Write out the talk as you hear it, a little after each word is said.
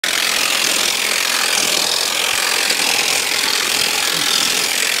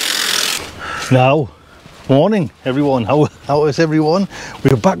Now, morning everyone, how is everyone?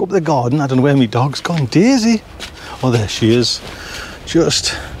 We're back up the garden. I don't know where my dog's gone. Daisy, oh there she is.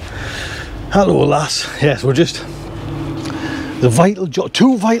 Just, hello lass. Yes, we're just, the vital job,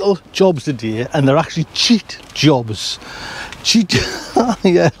 two vital jobs today, and they're actually cheat jobs. Cheat,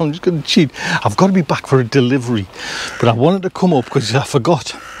 yeah, I'm just going to cheat. I've got to be back for a delivery, but I wanted to come up because I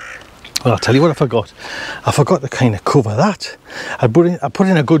forgot. Well, I'll tell you what I forgot. I forgot to kind of cover that. I put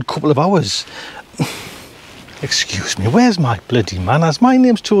in a good couple of hours. Excuse me, where's my bloody manners? My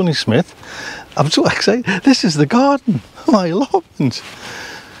name's Tony Smith. I'm so excited. This is the garden, my allotment.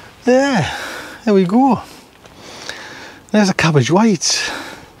 There we go. There's a cabbage white.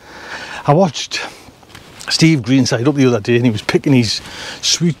 I watched Steve Greenside up the other day and he was picking his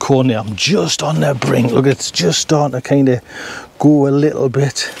sweet corn there. I'm just on the brink. Look, it's just starting to kind of go a little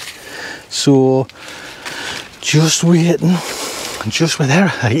bit. So, just waiting, just with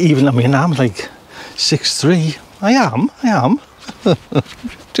her. I mean, I'm like 6'3". I am.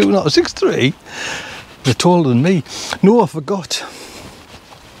 6'3". They're taller than me. No, I forgot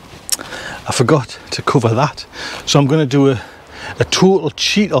to cover that. So I'm going to do a total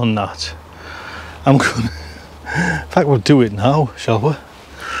cheat on that. In fact, we'll do it now, shall we?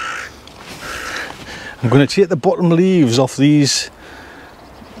 I'm going to take the bottom leaves off these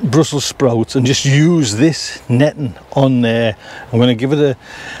Brussels sprouts and just use this netting on there. I'm going to give it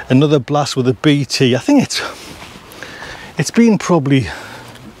another blast with a BT. I think it's been probably,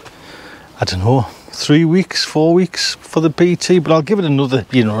 I don't know, 3 weeks, 4 weeks for the BT, but I'll give it another,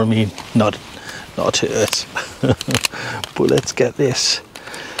 you know what I mean, not hurt. But let's get this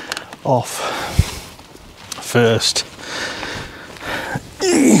off first.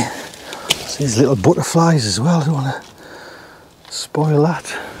 These little butterflies as well, I don't want to spoil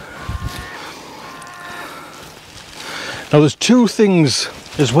that. Now there's two things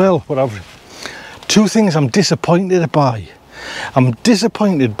as well, two things I'm disappointed by. I'm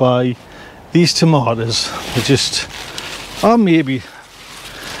disappointed by these tomatoes. They're just, or maybe,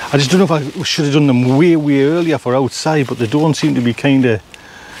 I just don't know if I should have done them way earlier for outside, but they don't seem to be kind of,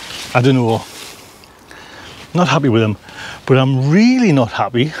 I don't know, not happy with them. But I'm really not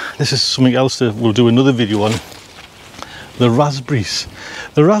happy. This is something else that we'll do another video on. The raspberries.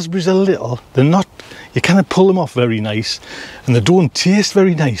 The raspberries are little, they're not, you kind of pull them off very nice, and they don't taste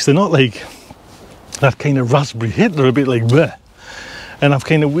very nice. They're not like that kind of raspberry hit, they're a bit like bleh. And I've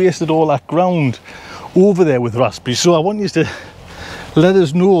kind of wasted all that ground over there with raspberries. So I want you to let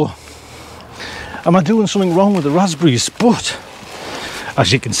us know, am I doing something wrong with the raspberries? But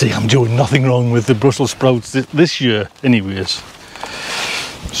as you can see, I'm doing nothing wrong with the Brussels sprouts this year anyways.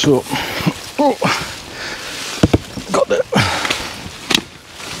 So, got the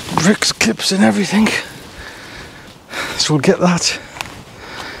bricks, clips and everything, so we'll get that.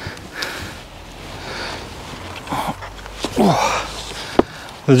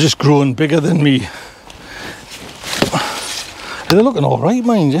 Oh, they're just growing bigger than me. They're looking all right,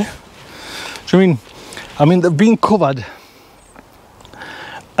 mind you. So I mean they've been covered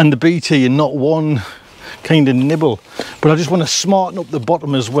and the BT and not one kind of nibble, but I just want to smarten up the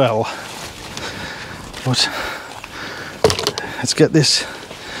bottom as well. But let's get this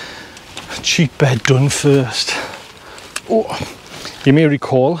cheat bed done first. Oh, you may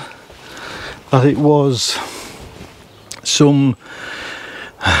recall that it was some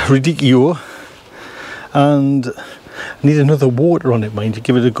radicchio and I need another water on it, mind you,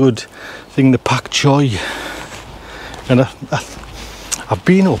 give it a good thing to pak choi. And I've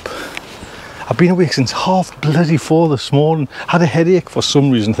been awake since half bloody 4 this morning. Had a headache for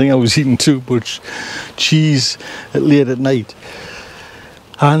some reason. I think I was eating too much cheese late at night.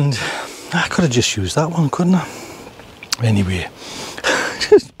 And I could have just used that one, couldn't I? Anyway,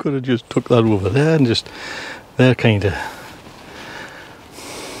 just could have just took that over there and just, they're kind of,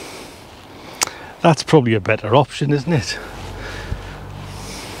 that's probably a better option, isn't it?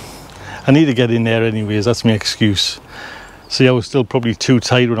 I need to get in there anyways, that's my excuse. See, I was still probably too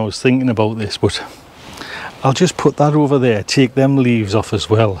tired when I was thinking about this, but I'll just put that over there, take them leaves off as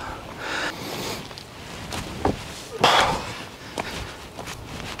well.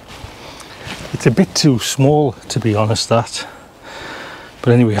 It's a bit too small, to be honest, that.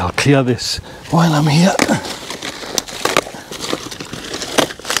 But anyway, I'll clear this while I'm here.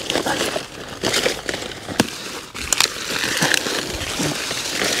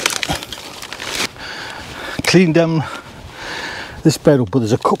 Cleaned this bed up, but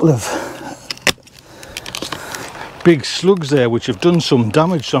there's a couple of big slugs there which have done some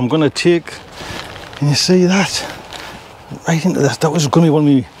damage, so I'm going to take, can you see that? Right into that. That was going to be one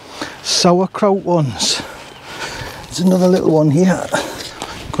of my sauerkraut ones. There's another little one here.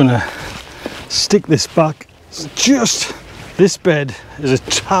 I'm going to stick this back. It's just, this bed is a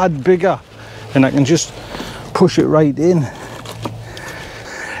tad bigger and I can just push it right in.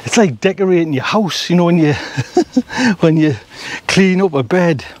 It's like decorating your house, you know, when you when you clean up a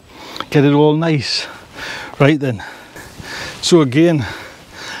bed, get it all nice. Right then, so again,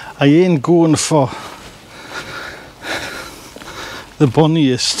 I ain't going for the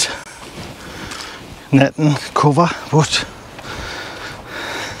bonniest netting cover, but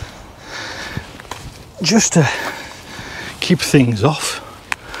just to keep things off,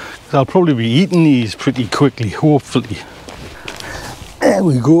 I'll probably be eating these pretty quickly, hopefully. There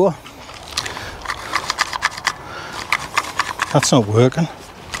we go. That's not working.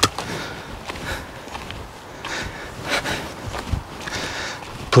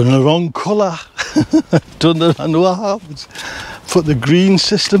 Put in the wrong colour. Don't know, I know what happens. Put the green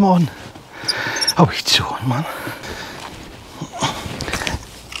system on. How are you doing, man?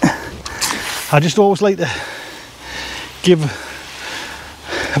 I just always like to give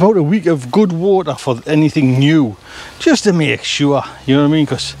about a week of good water for anything new, just to make sure, you know what I mean,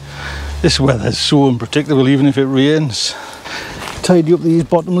 because this weather is so unpredictable. Even if it rains, tidy up these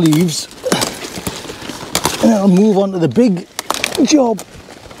bottom leaves and I'll move on to the big job.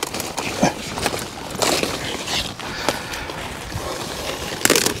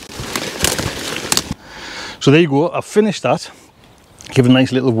 So there you go, I've finished that. Give a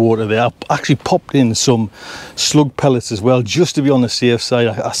nice little water there. I actually popped in some slug pellets as well, just to be on the safe side.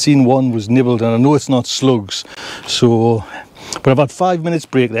 I seen one was nibbled and I know it's not slugs. So, but I've had 5 minutes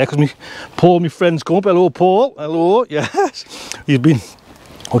break there because Paul, my friend's come up. Hello Paul, hello, yes. We're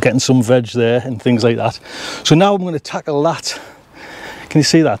getting some veg there and things like that. So now I'm going to tackle that. Can you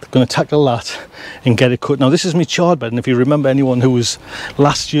see that? I'm going to tackle that and get it cut. Now this is my chard bed, and if you remember anyone who was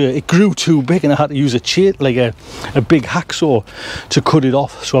last year, it grew too big and I had to use a chain, like a big hacksaw to cut it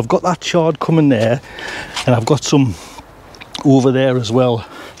off. So I've got that chard coming there and I've got some over there as well.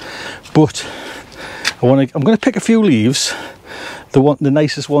 But I'm going to pick a few leaves, the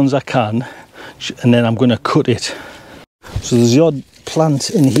nicest ones I can, and then I'm going to cut it. So there's the odd plant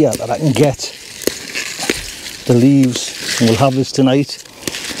in here that I can get the leaves, and we'll have this tonight.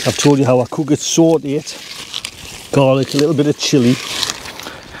 I've told you how I cook it: saute it, garlic, a little bit of chilli,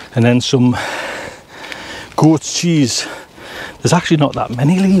 and then some goat's cheese. There's actually not that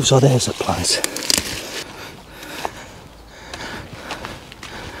many leaves. Oh, there's a plant.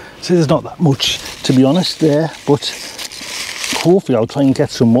 See, there's not that much, to be honest, there, but hopefully I'll try and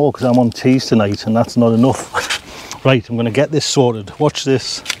get some more because I'm on teas tonight and that's not enough. Right, I'm going to get this sorted. Watch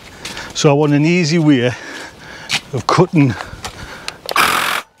this. So I want an easy way of cutting.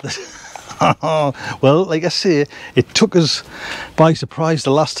 Well, like I say, it took us by surprise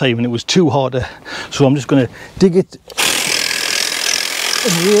the last time and it was too hard to, so I'm just going to dig it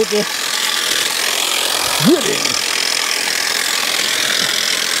and rake it.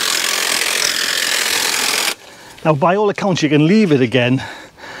 Now by all accounts you can leave it again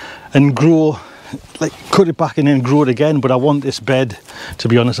and grow, like cut it back and then grow it again, but I want this bed, to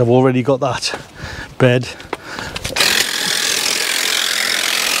be honest. I've already got that bed.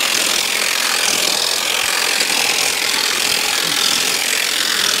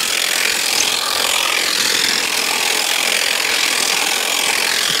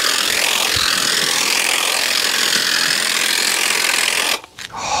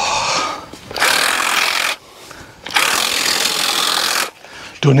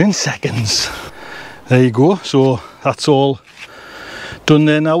 Done in seconds. There you go. So that's all done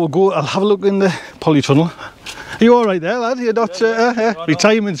there. Now we'll go, I'll have a look in the polytunnel. Are you all right there, lad? You're not,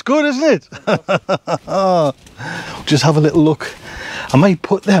 retirement's good, isn't it? Just have a little look. I might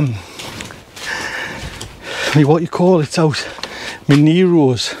put them, what you call it, out, my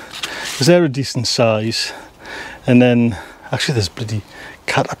Neros, because they're a decent size. And then, actually there's bloody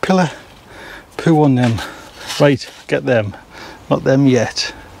caterpillar poo on them. Right, get them. Not them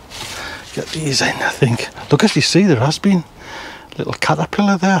yet. Get these in, I think. Look, as you see, there has been a little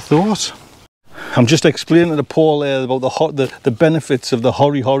caterpillar there, I thought. I'm just explaining to Paul there about the benefits of the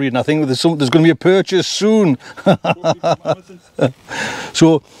hori, and I think there's going to be a purchase soon.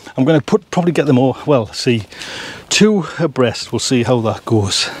 So I'm going to probably get them all, well, see, 2 abreast. We'll see how that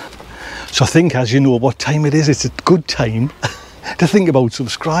goes. So I think, as you know what time it is, it's a good time to think about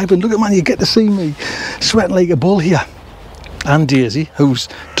subscribing. Look at, man, you get to see me sweating like a bull here. And Daisy, who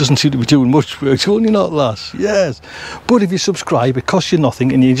doesn't seem to be doing much work, only not that, yes. But if you subscribe, it costs you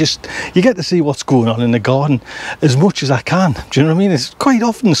nothing, and you get to see what's going on in the garden as much as I can. Do you know what I mean? It's quite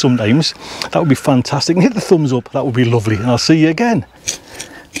often sometimes. That would be fantastic. And hit the thumbs up, that would be lovely. And I'll see you again.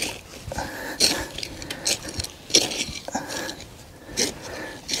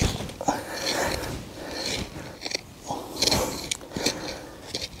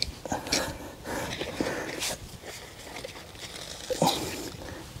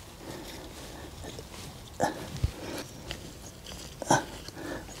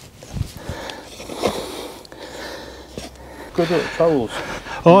 good at trowels.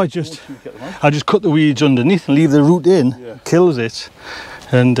 Oh, I just cut the weeds underneath and leave the root in. Yeah. Kills it,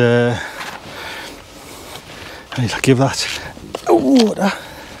 and I need to give that a water.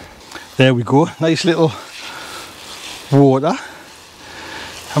 There we go. Nice little water.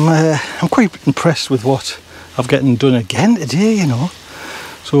 I'm quite impressed with what I've getting done again today, you know.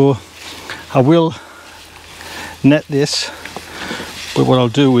 So I will net this, but what I'll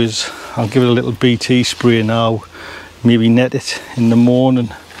do is I'll give it a little BT spray now, maybe net it in the morning,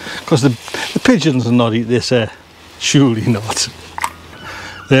 because the pigeons will not eat this, surely not.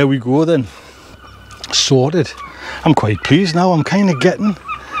 There we go then, sorted. I'm quite pleased now. I'm kind of getting,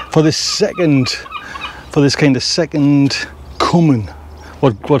 for this kind of second coming,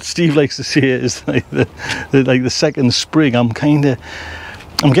 what Steve likes to say is like the second spring. I'm getting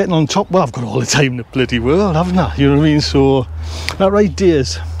on top. Well, I've got all the time in the bloody world, haven't I? You know what I mean? So that right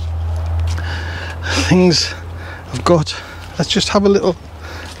days, things I've got. Let's just have a little,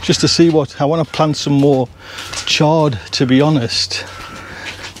 just to see what I want to plant some more chard, to be honest.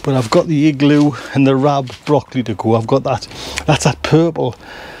 But I've got the igloo and the rab broccoli to go. I've got that. That's that purple,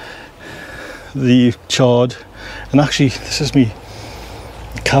 the chard, and actually this is me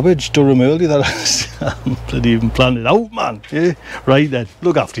cabbage Durham early that I'm bloody even planted out, man. Yeah? Right then,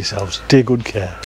 look after yourselves, take good care.